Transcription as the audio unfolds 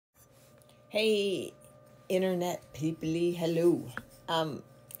Hey, internet peoply, hello.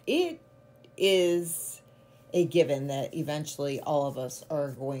 It is a given that eventually all of us are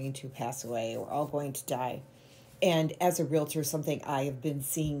going to pass away. We're all going to die. And as a realtor, something I have been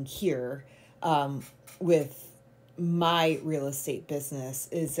seeing here with my real estate business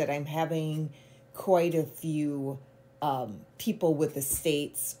is that I'm having quite a few people with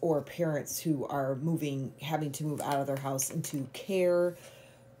estates or parents who are having to move out of their house into care,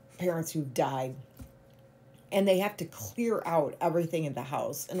 parents who've died, and they have to clear out everything in the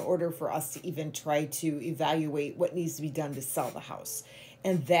house in order for us to even try to evaluate what needs to be done to sell the house.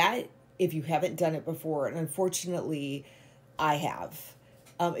 And that, if you haven't done it before, and unfortunately I have,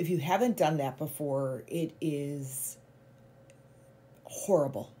 if you haven't done that before, it is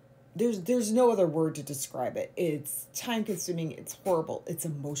horrible. There's no other word to describe it. It's time consuming, it's horrible, it's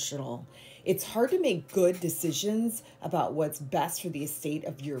emotional. It's hard to make good decisions about what's best for the estate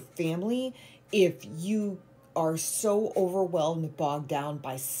of your family if you are so overwhelmed and bogged down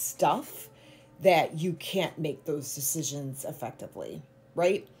by stuff that you can't make those decisions effectively,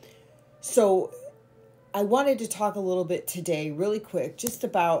 right? So I wanted to talk a little bit today, really quick, just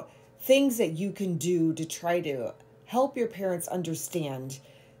about things that you can do to try to help your parents understand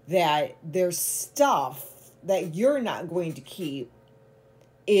that their stuff that you're not going to keep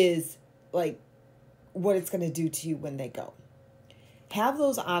is like what it's going to do to you when they go. Have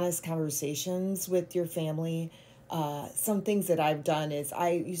those honest conversations with your family. Some things that I've done is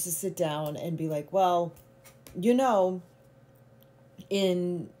I used to sit down and be like, well,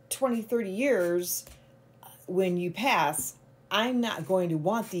 in 20, 30 years, when you pass, I'm not going to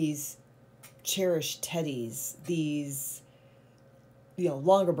want these cherished teddies, these,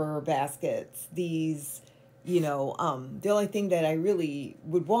 Longaberger baskets, these, the only thing that I really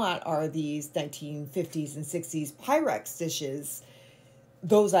would want are these 1950s and 60s Pyrex dishes.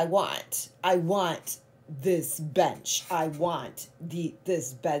 Those I want. I want this bench. I want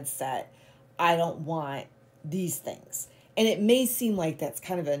this bed set. I don't want these things. And it may seem like that's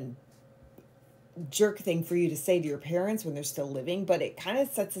kind of a jerk thing for you to say to your parents when they're still living, but it kind of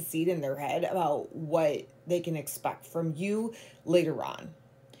sets a seed in their head about what they can expect from you later on.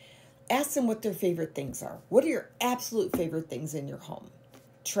 Ask them what their favorite things are. What are your absolute favorite things in your home?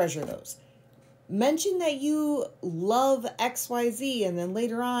 Treasure those. Mention that you love XYZ, and then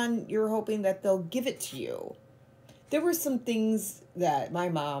later on you're hoping that they'll give it to you. There were some things that my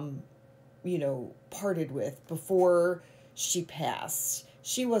mom, parted with before she passed.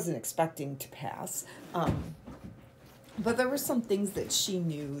 She wasn't expecting to pass. But there were some things that she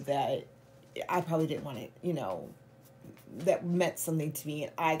knew that I probably didn't want to, that meant something to me,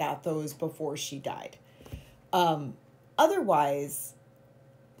 and I got those before she died. Otherwise,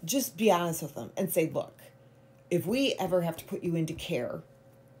 just be honest with them and say, look, if we ever have to put you into care,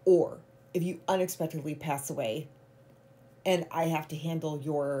 or if you unexpectedly pass away and I have to handle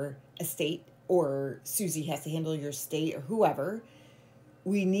your estate, or Susie has to handle your estate, or whoever,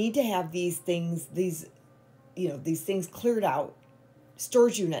 we need to have these things, these things cleared out,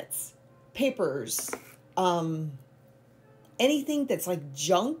 storage units, papers, anything that's like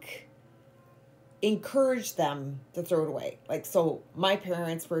junk. Encourage them to throw it away. Like, so my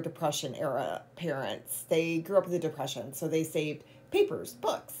parents were Depression era parents. They grew up with the Depression, so they saved papers,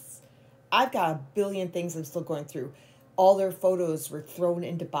 books. I've got a billion things I'm still going through. All their photos were thrown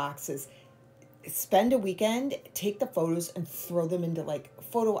into boxes. Spend a weekend, take the photos and throw them into like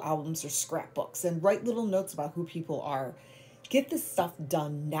photo albums or scrapbooks, and write little notes about who people are. Get this stuff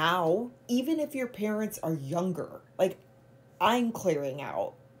done now, even if your parents are younger. Like, I'm clearing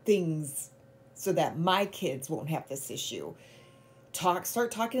out things so that my kids won't have this issue.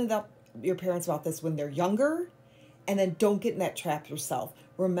 Start talking to your parents about this when they're younger, and then don't get in that trap yourself.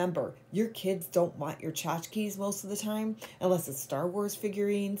 Remember, your kids don't want your tchotchkes most of the time, unless it's Star Wars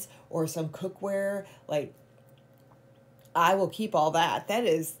figurines or some cookware. Like, I will keep all that.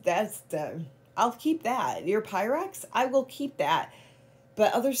 I'll keep that. Your Pyrex, I will keep that.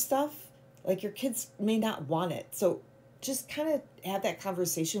 But other stuff, like, your kids may not want it. So just kind of have that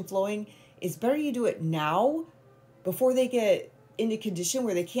conversation flowing. It's better you do it now before they get in a condition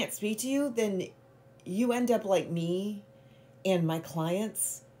where they can't speak to you than you end up like me and my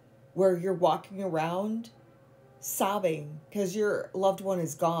clients, where you're walking around sobbing because your loved one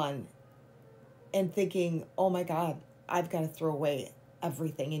is gone and thinking, oh my God, I've got to throw away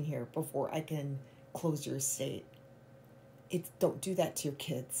everything in here before I can close your estate. Don't do that to your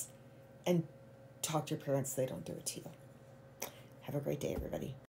kids, and talk to your parents so they don't do it to you. Have a great day, everybody.